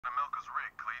Uncle's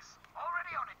rig, Cleese.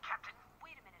 Already on it, Captain.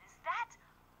 Wait a minute, is that?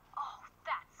 Oh,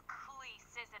 that's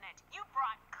Cleese, isn't it? You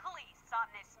brought Cleese on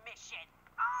this mission.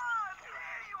 Ah,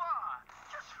 there you are.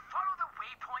 Just follow the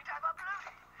waypoint I've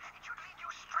uploaded. It should lead you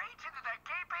straight into the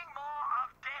gaping maw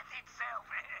of death itself.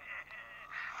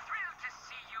 Thrilled to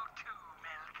see you too,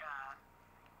 Melka.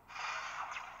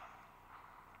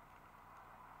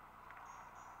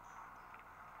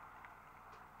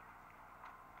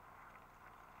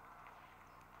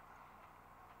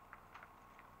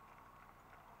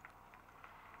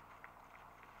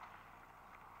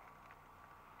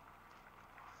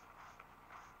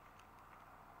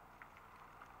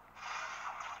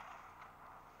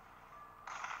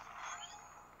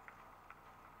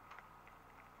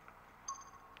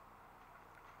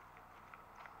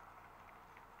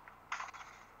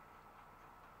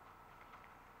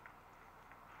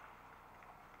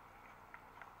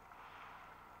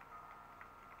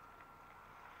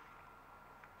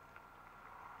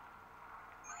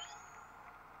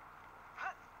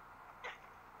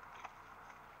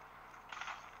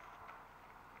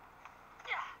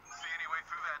 See any way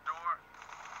through that door?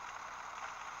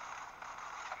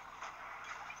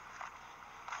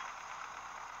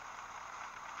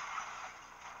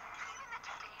 Given that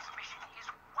today's mission is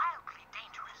wildly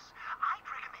dangerous, I'd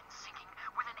recommend syncing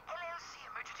with an LLC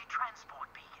emergency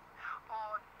transport beacon,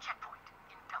 or checkpoint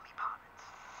in dummy parlance.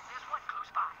 There's one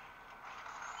close by.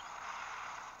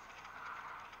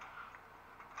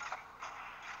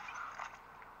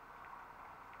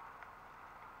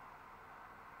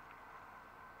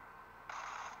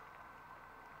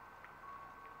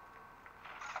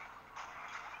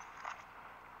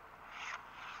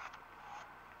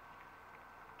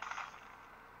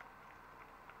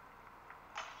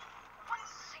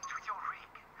 Once synced with your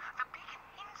rig, the beacon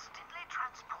instantly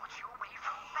transports you away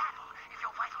from battle if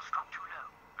your vitals drop too low.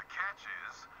 The catch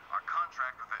is, our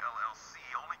contract with the LLC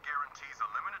only guarantees a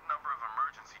limited number of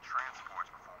emergency transports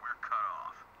before we're cut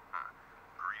off. Huh.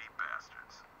 Greedy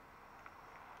bastards.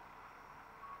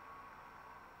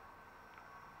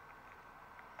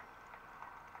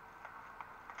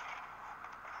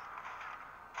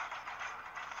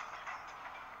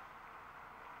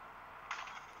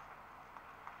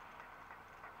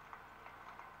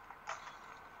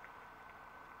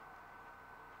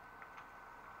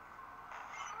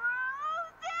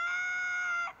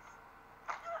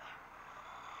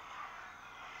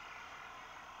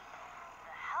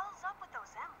 The hell's up with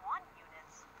those M1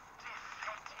 units?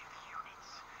 Defective units.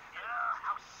 Ugh,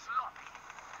 how sloppy.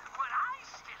 Were I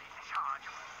still in charge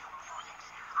of robotics,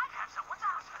 I'd have someone's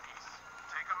ass for this.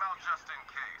 Take them out just in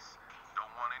case.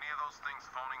 Don't want any of those things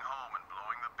phoning home and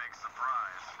blowing the big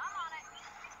surprise. I'm on it.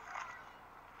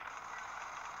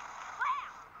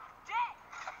 Wham! Dead!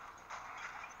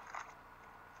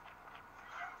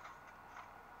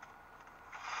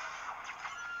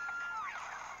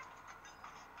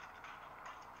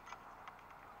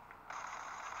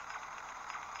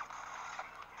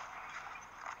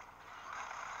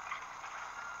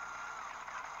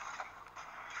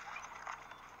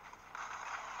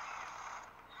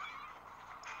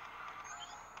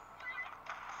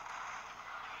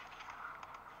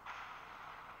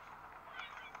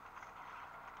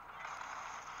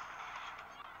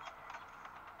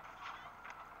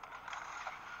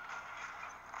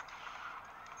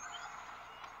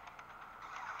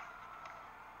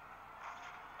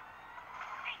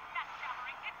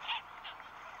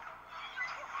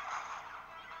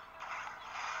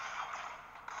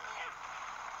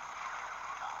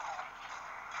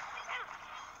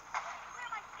 Clear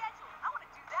my schedule. I want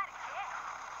to do that again.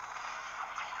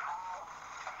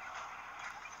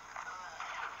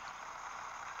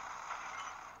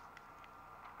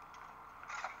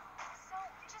 So,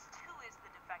 just who is the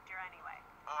defector anyway?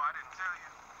 Oh, I didn't tell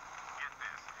you. Get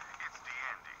this. It's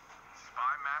D'Andy,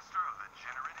 spy master of the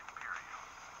Generate Imperium.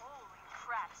 Holy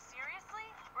crap, seriously?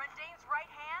 Rendane's right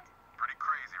hand? Pretty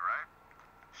crazy, right?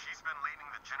 She's been leading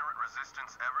the Generate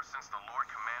resistance ever since the Lord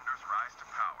Commander's rise to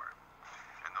power.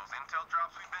 And those intel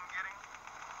drops we've been getting,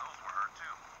 those were her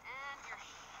too. And you're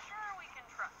sure we can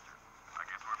trust her? I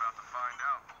guess we're about to find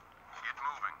out. Get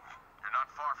moving. You're not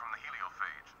far from the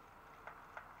heliophage.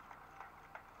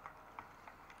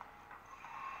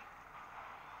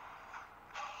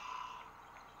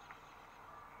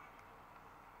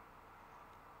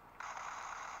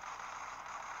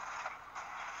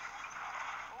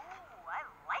 Ooh, I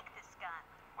like this gun.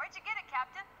 Where'd you get it,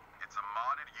 Captain? It's a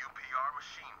modded UPR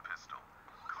machine pistol.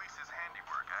 Cleese's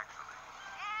handiwork, actually.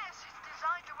 Yes, it's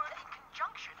designed to work in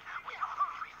conjunction with a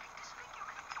horrific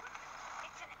disfigurement.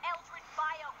 It's an Eldred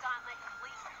bio gauntlet,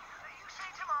 Cleese. You say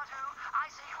tomato,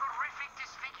 I say horrific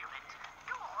disfigurement.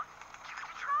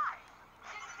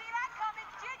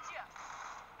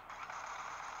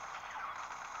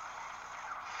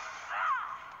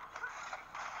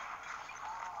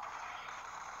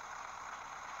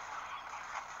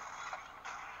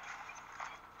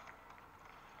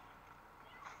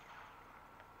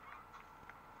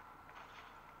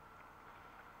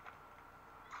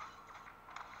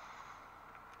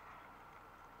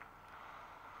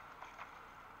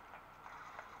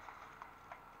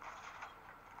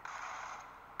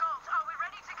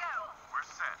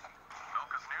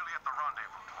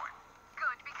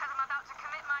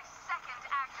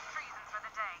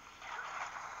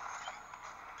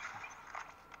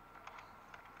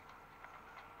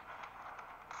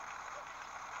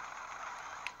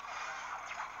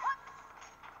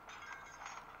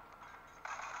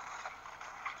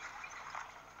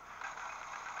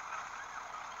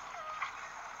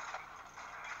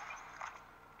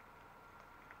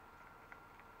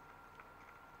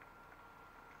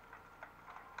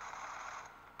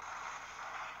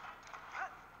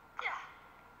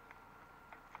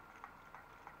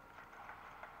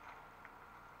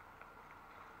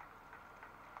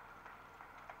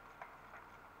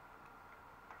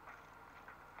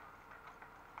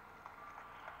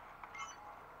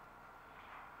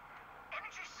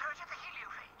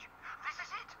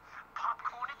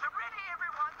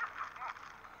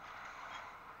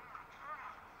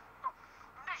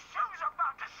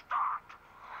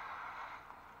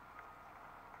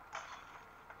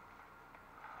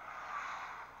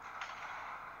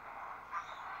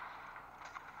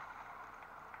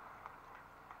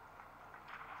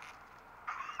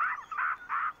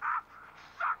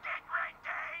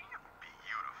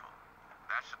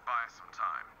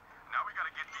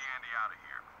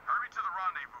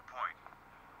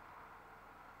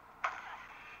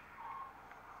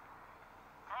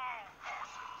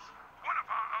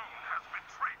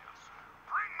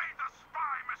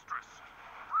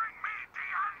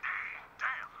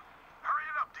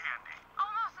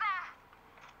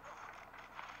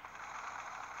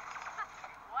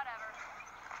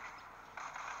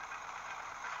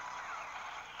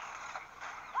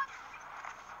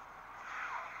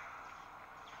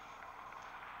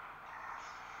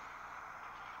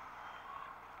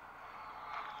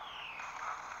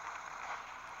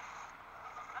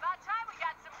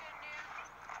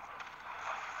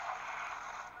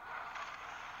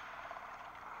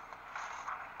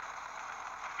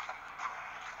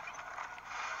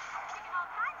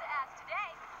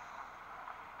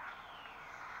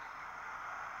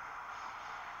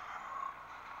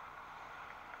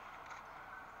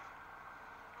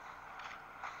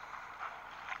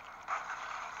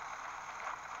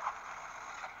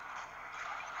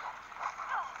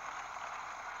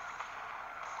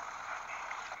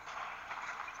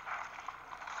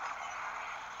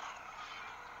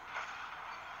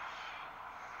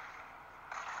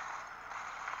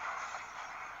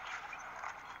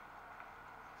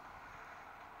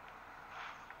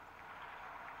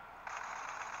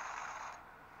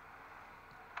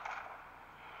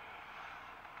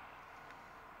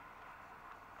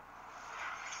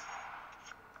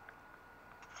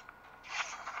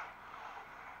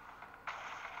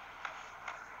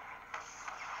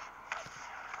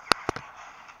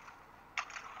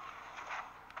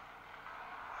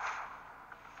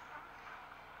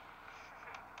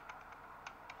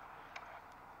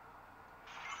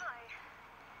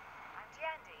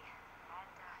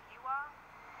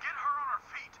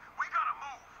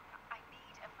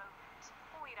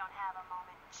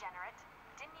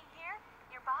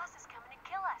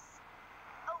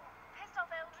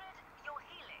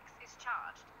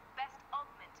 charged. Best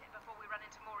augment it before we run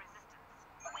into more resistance.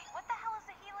 Wait, what the hell is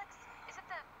a helix? Is it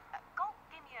the...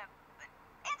 give me a...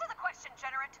 answer the question,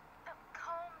 Generate!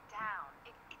 Calm down.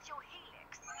 It's your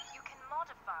helix. You can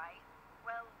modify,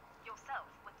 well, yourself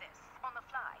with this, on the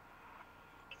fly.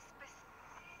 It's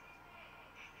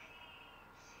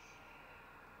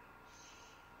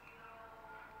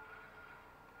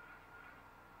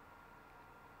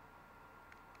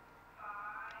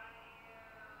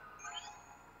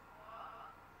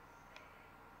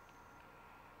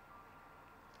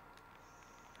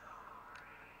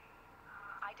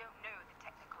I don't know the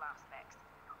technical aspects.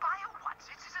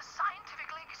 Bio-Watsits is a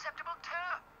scientifically acceptable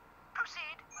term.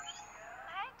 Proceed.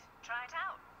 Right, try it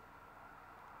out.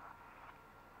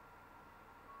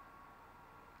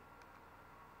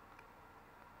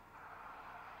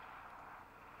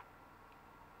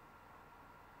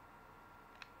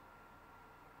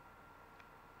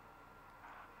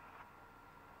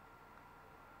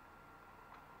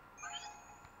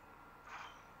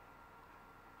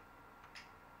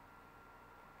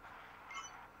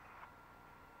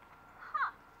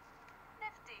 Huh.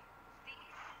 Nifty.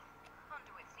 These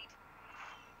conduits need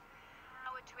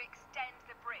power to extend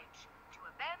the bridge. Two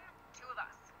of them, two of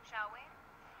us, shall we?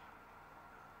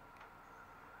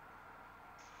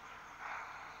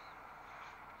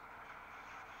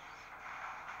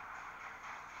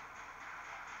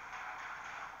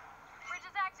 Bridge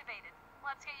is activated.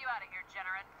 Let's get you out of here,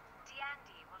 Generate.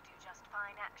 D'Andy will do just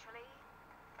fine, actually.